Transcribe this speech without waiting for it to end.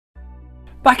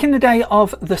Back in the day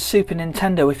of the Super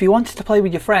Nintendo, if you wanted to play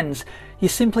with your friends, you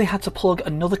simply had to plug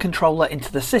another controller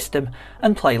into the system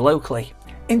and play locally.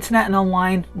 Internet and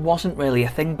online wasn't really a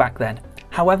thing back then.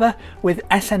 However, with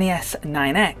SNES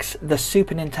 9X, the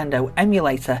Super Nintendo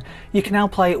emulator, you can now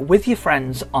play with your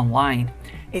friends online.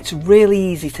 It's really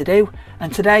easy to do,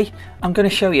 and today I'm going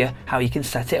to show you how you can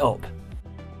set it up.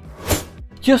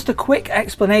 Just a quick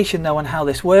explanation though on how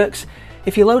this works.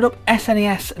 If you load up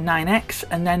SNES 9X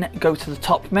and then go to the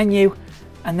top menu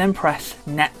and then press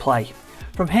Netplay.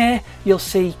 From here you'll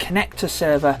see Connect to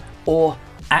Server or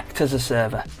Act as a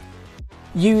Server.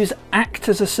 Use Act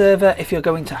as a Server if you're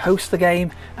going to host the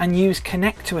game, and use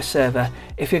Connect to a Server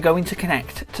if you're going to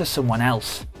connect to someone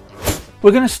else.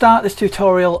 We're going to start this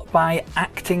tutorial by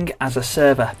acting as a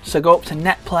server, so go up to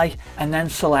Netplay and then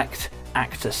select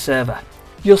Act as Server.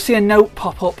 You'll see a note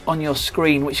pop up on your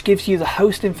screen which gives you the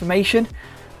host information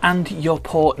and your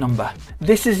port number.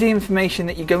 This is the information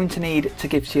that you're going to need to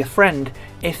give to your friend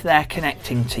if they're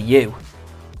connecting to you.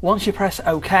 Once you press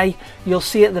OK, you'll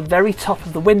see at the very top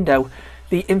of the window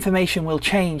the information will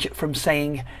change from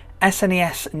saying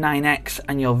SNES 9X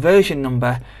and your version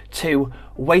number to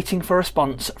waiting for a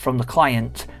response from the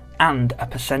client and a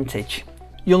percentage.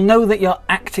 You'll know that you're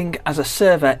acting as a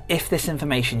server if this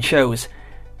information shows,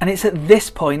 and it's at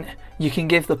this point you can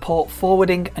give the port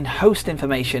forwarding and host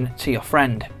information to your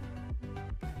friend.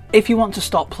 If you want to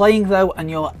stop playing though and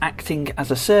you're acting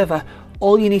as a server,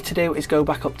 all you need to do is go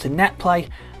back up to Netplay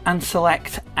and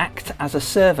select Act as a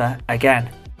Server again.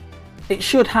 It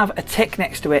should have a tick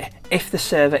next to it if the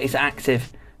server is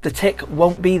active. The tick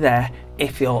won't be there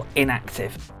if you're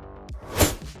inactive.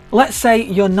 Let's say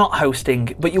you're not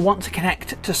hosting but you want to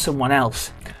connect to someone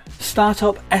else. Start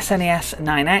up SNES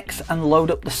 9X and load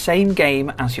up the same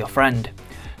game as your friend.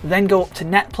 Then go up to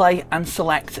Netplay and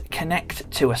select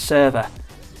Connect to a Server.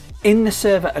 In the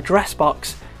server address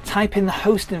box, type in the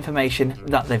host information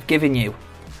that they've given you.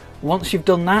 Once you've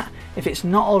done that, if it's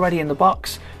not already in the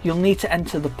box, you'll need to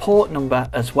enter the port number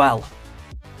as well.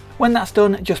 When that's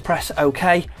done, just press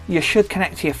OK. You should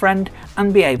connect to your friend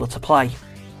and be able to play.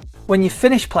 When you've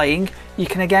finished playing, you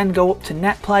can again go up to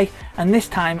Netplay and this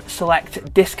time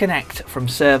select Disconnect from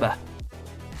Server.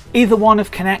 Either one of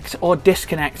Connect or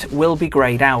Disconnect will be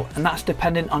greyed out, and that's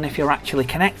dependent on if you're actually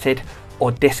connected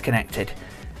or disconnected.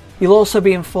 You'll also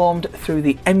be informed through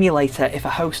the emulator if a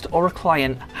host or a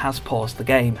client has paused the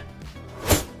game.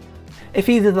 If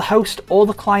either the host or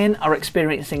the client are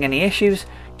experiencing any issues,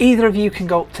 either of you can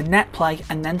go up to Netplay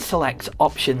and then select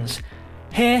Options.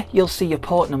 Here you'll see your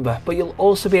port number, but you'll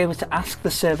also be able to ask the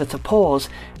server to pause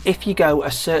if you go a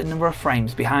certain number of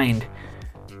frames behind.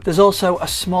 There's also a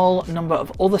small number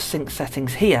of other sync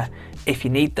settings here if you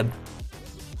need them.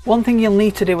 One thing you'll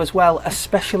need to do as well,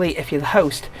 especially if you're the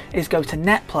host, is go to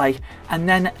Netplay and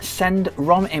then send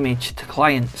ROM image to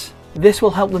clients. This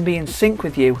will help them be in sync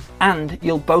with you, and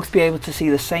you'll both be able to see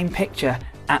the same picture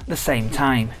at the same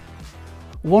time.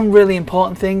 One really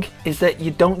important thing is that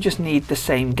you don't just need the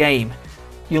same game,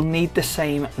 you'll need the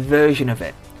same version of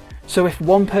it. So if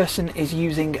one person is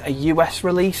using a US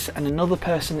release and another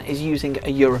person is using a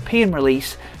European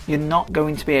release, you're not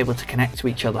going to be able to connect to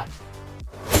each other.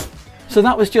 So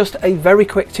that was just a very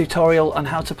quick tutorial on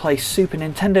how to play Super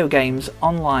Nintendo games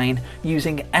online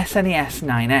using SNES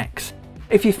 9X.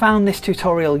 If you found this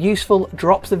tutorial useful,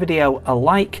 drop the video a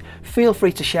like, feel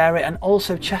free to share it, and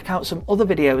also check out some other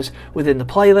videos within the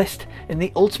playlist in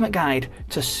the Ultimate Guide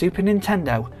to Super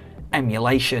Nintendo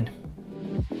Emulation.